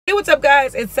what's up,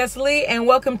 guys? It's Cecily, and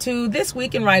welcome to This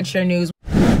Week in Rideshare News.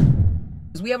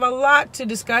 We have a lot to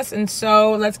discuss, and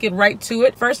so let's get right to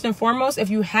it. First and foremost, if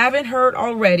you haven't heard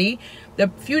already, a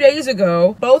few days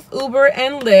ago, both Uber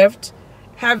and Lyft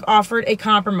have offered a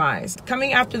compromise.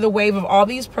 Coming after the wave of all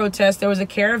these protests, there was a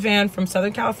caravan from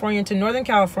Southern California to Northern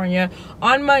California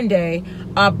on Monday.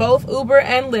 Both Uber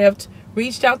and Lyft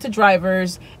reached out to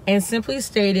drivers and simply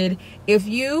stated, if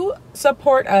you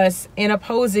support us in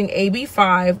opposing AB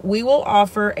 5, we will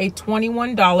offer a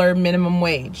 $21 minimum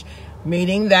wage,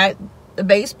 meaning that the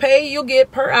base pay you'll get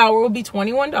per hour will be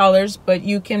 $21, but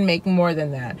you can make more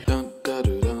than that.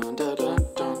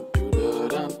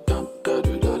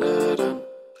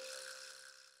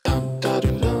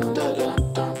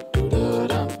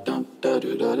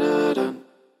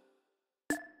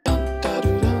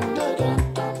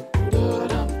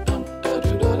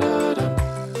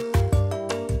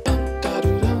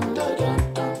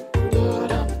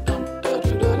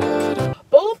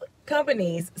 Both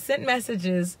companies sent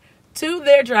messages to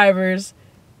their drivers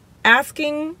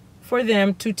asking for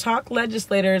them to talk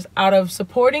legislators out of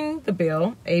supporting the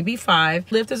bill, AB 5.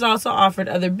 Lyft has also offered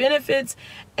other benefits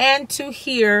and to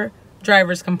hear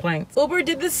drivers' complaints. Uber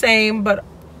did the same, but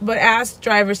asked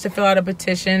drivers to fill out a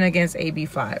petition against AB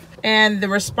 5. And the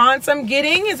response I'm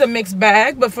getting is a mixed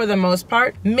bag, but for the most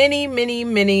part,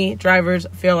 many drivers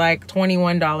feel like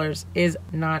 $21 is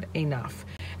not enough.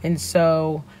 And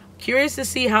so, curious to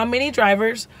see how many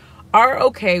drivers are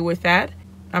okay with that.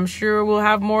 I'm sure we'll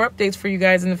have more updates for you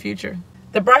guys in the future.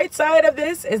 The bright side of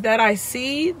this is that I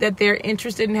see that they're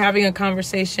interested in having a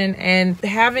conversation, and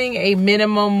having a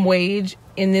minimum wage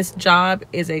in this job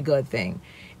is a good thing.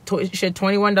 Should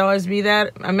 $21 be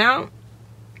that amount?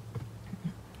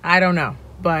 I don't know,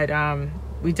 but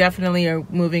we definitely are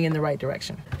moving in the right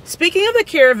direction. Speaking of the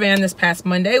caravan this past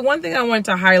Monday, one thing I wanted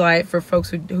to highlight for folks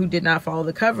who did not follow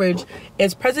the coverage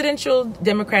is presidential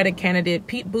Democratic candidate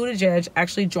Pete Buttigieg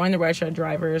actually joined the rideshare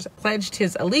drivers, pledged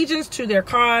his allegiance to their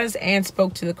cause, and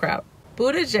spoke to the crowd.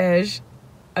 Buttigieg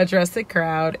addressed the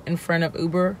crowd in front of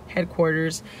Uber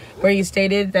headquarters, where he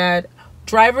stated that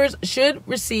drivers should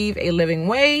receive a living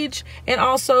wage and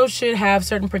also should have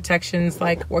certain protections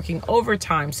like working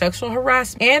overtime, sexual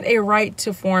harassment, and a right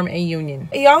to form a union.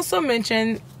 He also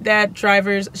mentioned that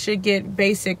drivers should get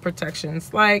basic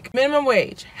protections like minimum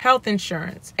wage, health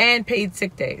insurance, and paid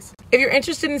sick days. If you're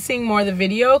interested in seeing more of the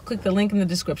video, click the link in the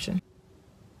description.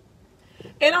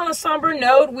 And on a somber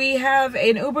note, we have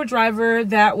an Uber driver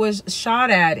that was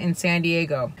shot at in San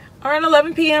Diego. Around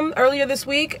 11 p.m. earlier this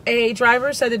week, a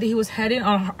driver said that he was heading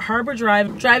on Harbor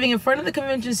Drive, driving in front of the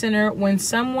convention center when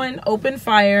someone opened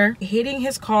fire, hitting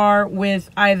his car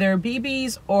with either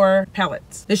BBs or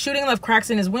pellets. The shooting left cracks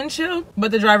in his windshield,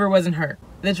 but the driver wasn't hurt.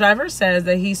 The driver says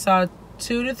that he saw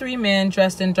 2 to 3 men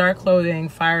dressed in dark clothing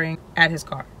firing at his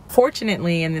car.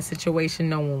 Fortunately, in this situation,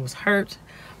 no one was hurt.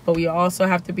 But we also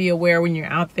have to be aware when you're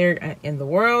out there in the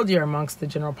world, you're amongst the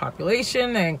general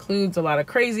population. That includes a lot of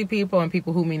crazy people and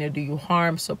people who mean to do you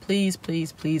harm. So please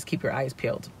keep your eyes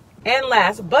peeled. And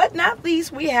last but not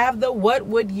least, we have the what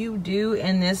would you do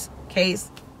in this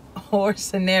case or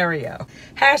scenario.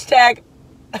 Hashtag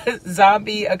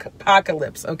zombie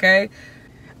apocalypse, okay?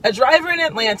 A driver in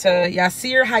Atlanta,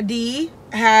 Yasir Hadi,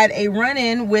 had a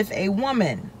run-in with a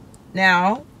woman.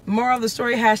 Now, moral of the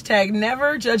story, hashtag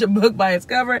never judge a book by its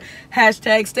cover,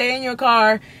 hashtag stay in your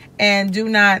car, and do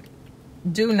not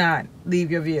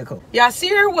leave your vehicle.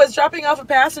 Yasir was dropping off a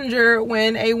passenger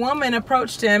when a woman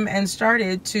approached him and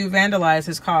started to vandalize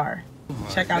his car.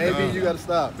 Check out the video. You gotta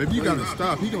stop. Baby, you gotta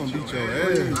stop. He gonna beat your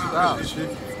ass. Stop.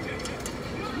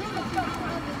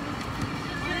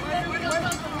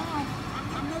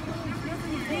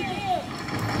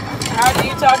 How do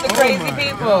you talk to crazy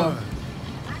people? God.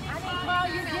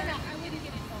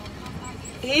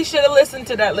 He should have listened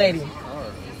to that lady.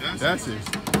 That's it.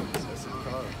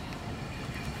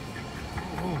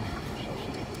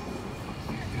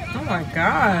 Oh my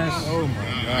gosh. Oh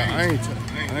my God. I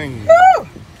ain't. Woo!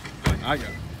 I got.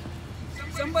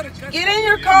 Get in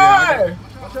your car.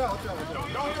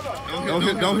 Don't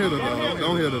hit the dog.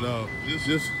 Don't hit the dog.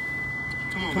 Just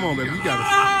come on, baby. You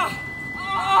gotta.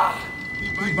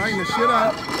 He biting the shit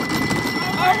out.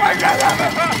 Oh my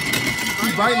God.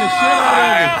 He biting the shit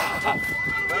out of him.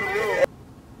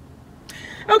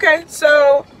 Okay,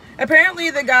 so apparently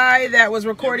the guy that was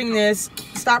recording this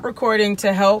stopped recording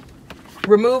to help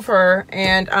remove her,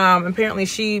 and apparently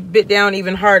she bit down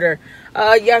even harder.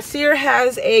 Yasir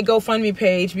has a GoFundMe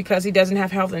page because he doesn't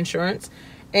have health insurance,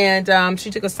 and she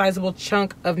took a sizable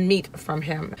chunk of meat from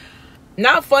him.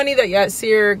 Not funny that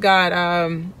Yasir got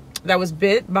that was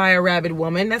bit by a rabid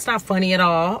woman. That's not funny at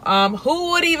all.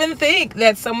 Who would even think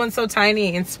that someone so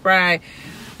tiny and spry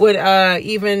would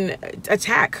even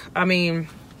attack? I mean,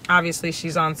 obviously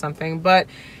she's on something, but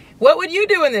what would you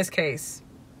do in this case?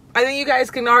 I think you guys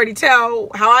can already tell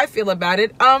how I feel about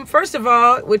it. First of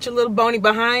all, with your little bony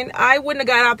behind, I wouldn't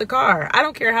have got out the car. I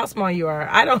don't care how small you are.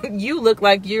 You look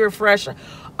like you're fresh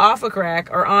off a crack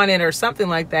or on it or something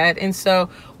like that. And so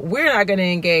we're not going to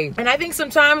engage. And I think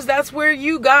sometimes that's where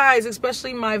you guys,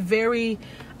 especially my very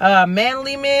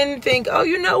manly men, think, oh,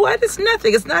 you know what? It's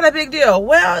nothing. It's not a big deal.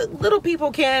 Well, little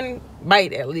people can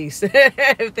bite at least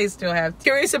if they still have.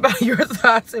 Curious about your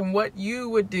thoughts and what you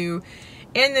would do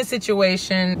in this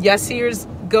situation. Yasir's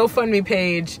GoFundMe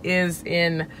page is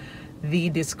in the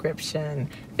description.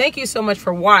 Thank you so much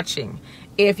for watching.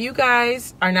 If you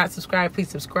guys are not subscribed, please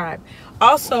subscribe.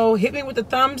 Also, hit me with a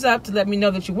thumbs up to let me know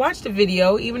that you watched the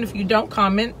video. Even if you don't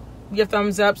comment, your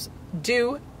thumbs ups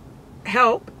do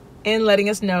help in letting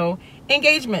us know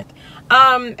engagement.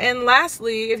 And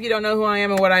lastly, if you don't know who I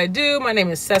am and what I do, my name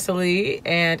is Cecily,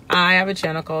 and I have a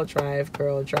channel called Drive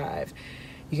Girl Drive.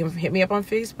 You can hit me up on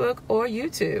Facebook or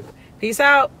YouTube. Peace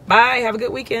out. Bye. Have a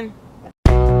good weekend.